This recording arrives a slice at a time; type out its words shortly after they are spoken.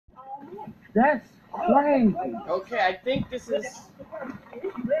That's crazy. Okay, I think this is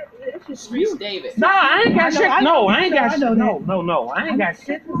Streets Davis. No, I ain't got shit. No, I ain't got shit. No. I ain't got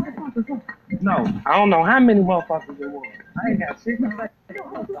shit. No, I don't know how many motherfuckers there was. I ain't got shit. I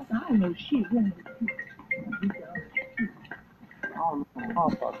don't know shit. I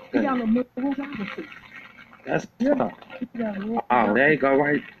don't know motherfuckers. That's tough. Oh, there you go,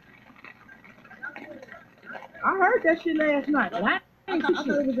 right. I heard that shit last night. I thought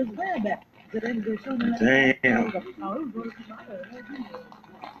it was just bad back. Damn.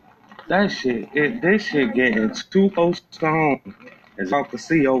 That shit, this shit getting too close to home. As y'all can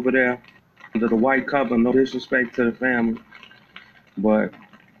see over there, under the white cover, no disrespect to the family. But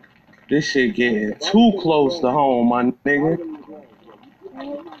this shit getting too close to home, my nigga.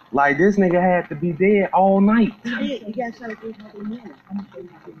 Like, this nigga had to be dead all night. He got shot at 3 in the morning.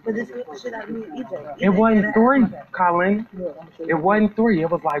 But this shit out of me, EJ. It wasn't 3, Colin. It wasn't 3. It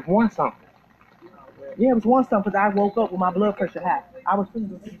was like 1 something. Yeah, it was 1 something because I woke up with my blood pressure high. I was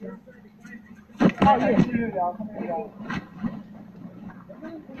feeling this. Oh, yeah.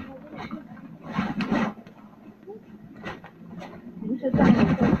 We should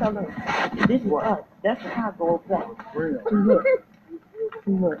tell them, this is us. That's the hot gold point.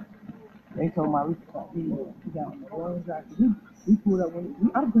 See, look. They told my we got we pulled up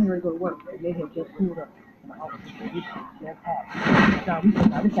when I was getting ready to go to work and they had just pulled up in my office. That's hot.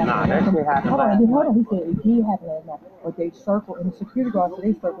 Nah, that shit happened. Hold on. He said it did happen last night, but they circled and the security guard said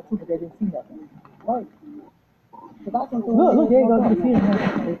they circled too, but they didn't see nothing. Right. Look, there you go. You see it.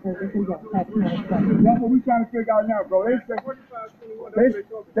 They said you got tattoo on his stomach. That's what we trying to figure out now, bro. They say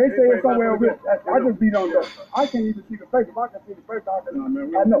it's somewhere over here. I just beat on that. I can't even see the face. If I can see the face, I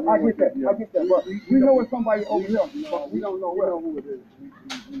know. I get that. But we know it's somebody over here, but we don't know who it is.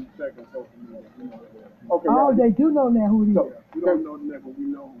 Okay. Oh, they do know now who it is. So, we don't know that, but we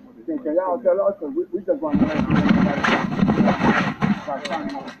know what it is. Can y'all tell us? Because we just want to know.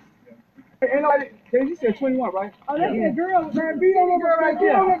 Ain't nobody. You said 21, right? Oh, that's that girl. Man, beat on that girl right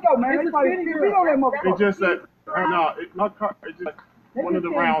there. Let's go, man. Beat on that motherfucker. It just said, no, my car, it's just one of the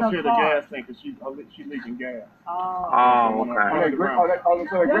rounds here, the gas tank, because she leaking gas. Oh, okay. So the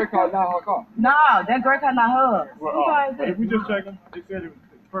gray car not her car? No, that gray car not her. Well, but if we just checking, they said the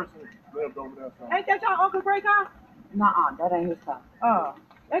person lived over there. So. Ain't that your Uncle Gray car? Nuh-uh, that ain't his car.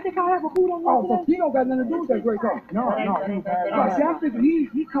 Ain't the car have a food on Oh, so he don't got nothing to do with that gray car? No, he had See, I'm thinking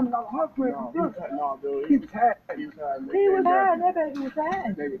he coming out of her crib. No, dude. He was high. He was high, that baby was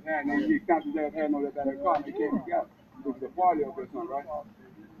high. They was high, and he got his ass had no that car, and they came and got it. It was a party over there, something, right?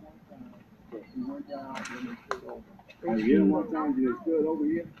 And then one time they stood over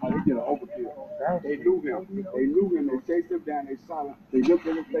here, they did an overkill. They knew him. They chased him down, they saw him. They looked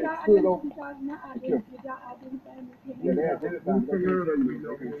at him, they stood over him. Yeah, they had this time.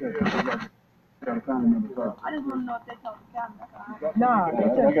 I just want to know if they told the family. Nah,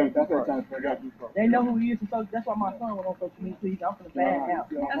 they know who he is, so that's why my son went on social media. He's off in the bad house.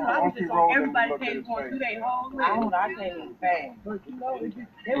 That's what I was just saying. Everybody came going through their whole life. I came in bad. But you know,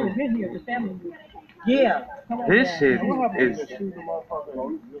 they were in here, the family. Yeah. This shit is.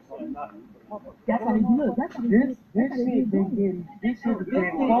 That's how they look. This shit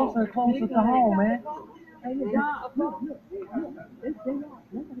getting closer and closer to home, man. Ain't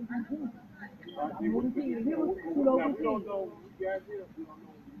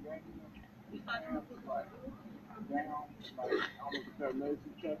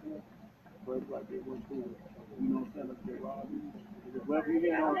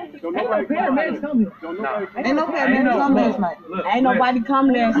no paramedics come last night. Ain't nobody come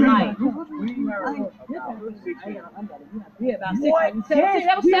last night. Yeah, about 16.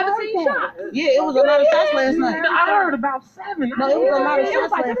 That was 17 shots. Yeah, it was a lot of shots last night. I heard about 7. No, it was a lot of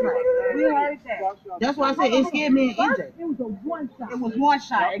shots last night. We heard that. That's why I said it scared me and EJ. It was a one shot. It was one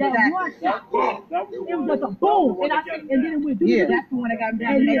shot, exactly. One shot. It was like a boom, and then it went through. Yeah, that's the one that got him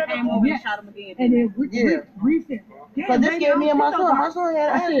down. And they came over and shot him again. And then recent. So this scared me and my son. My son had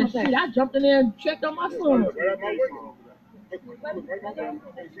asthma. Shit, I jumped in there and checked on my son.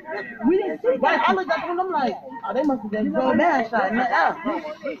 We didn't see that. I looked up and I'm like, oh, they must have just been bad shot.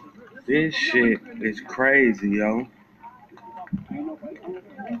 This shit is crazy, yo.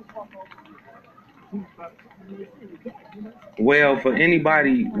 Well, for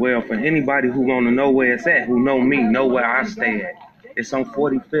anybody who want to know where it's at, who know me, know where I stay at. It's on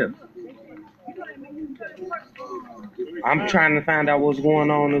 45th. I'm trying to find out what's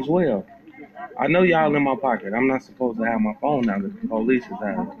going on as well. I know y'all in my pocket. I'm not supposed to have my phone now that the police is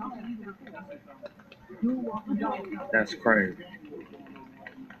out of it. That's crazy.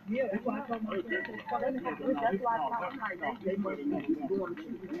 Yeah, that's why I told my friend, that's why I'm like, they must be doing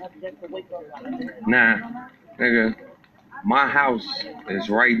that's the wake up. Nah, nigga, my house is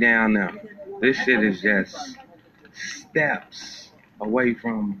right down there. This shit is just steps away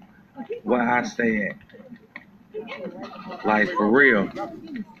from where I stay at. Like, for real.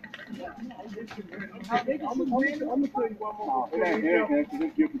 I'm gonna tell you one more. It ain't because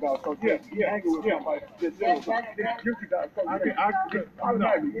it's guilty about social. Yeah, hanging with somebody. It's guilty about social.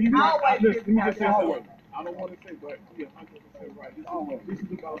 Listen, let me just say something. I don't want to say, but yeah, I'm going to say right. This is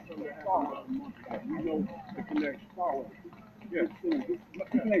about something that happened last month. We know the connection. Yeah,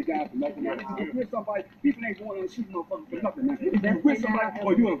 people ain't down for nothing. Man. If you're somebody, people ain't going on and shoot motherfuckers for nothing, man. If you're with somebody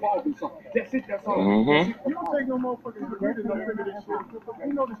or you're involved in something, that's it, that's all. Mm-hmm. You don't take no motherfucking credit, no figure this shit.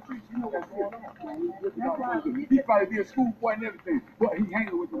 You know the streets, you know what's going on. He probably be a schoolboy and everything, but he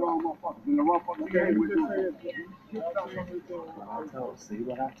hanging with the wrong motherfuckers. And the wrong fuckers he hanging with them. See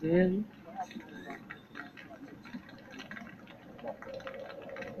what I tell you?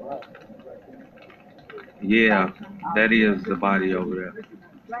 Yeah, that is the body over there.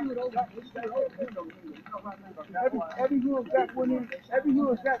 Every hood got one in, every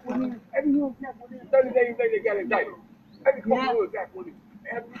hood got one in, every hood got one in. 30 days later, they got indicted. Every couple hood got one in.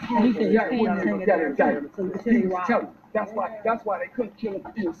 Every hood got one in, got indicted. That's why they couldn't kill him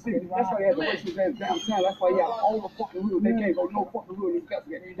in the city. That's why they had to waste his ass downtown. That's why he had all the fucking hood. They can't go no fucking hood in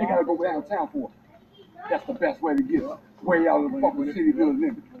investigate. They gotta go downtown for it. That's the best way to get him. Way out of the fucking city hood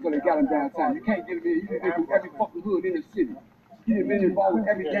limit. So they got him downtown. You can't get him in. You can do every fucking hood in the city. He had been involved with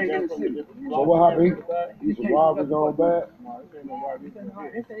every gang in the city. So what happened? He's a robber going bad?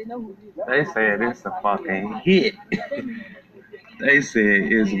 They said it's a fucking hit. They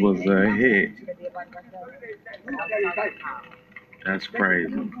said it was a hit. That's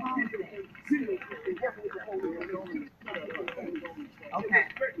crazy. Okay.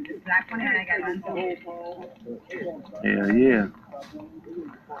 Black one and I got one. Hell yeah.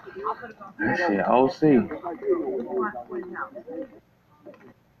 That shit OC.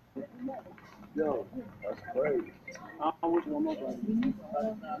 Yo, that's crazy.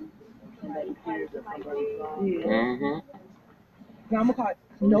 Mm-hmm. I'm gonna call.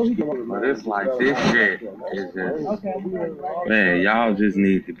 No, he didn't. But it's like this shit is just, man, y'all just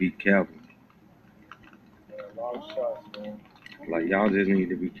need to be careful. Like, y'all just need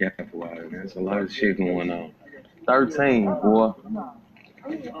to be careful out here. There's a lot of shit going on. 13, boy.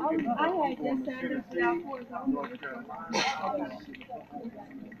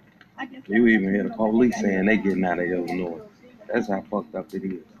 You even hear the police saying they getting out of Illinois. That's how fucked up it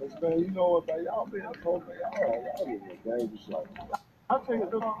is. Man, you know what, man? Y'all being told, man, y'all being dangerous like I'll tell you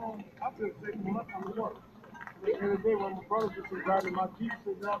this. I'll tell you when I come to work. The other day when my brother just was driving my Jeep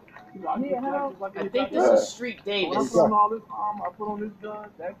sitting out, you know, I just like I think this is Street when I Davis. put on all this armor, I put on this gun,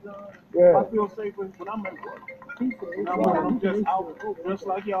 that gun. Yeah. I feel safe when I'm at work. When I'm just out, just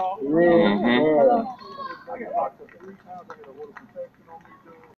like y'all. Mm-hmm. I got locked up 3 times. I got a water protection on me.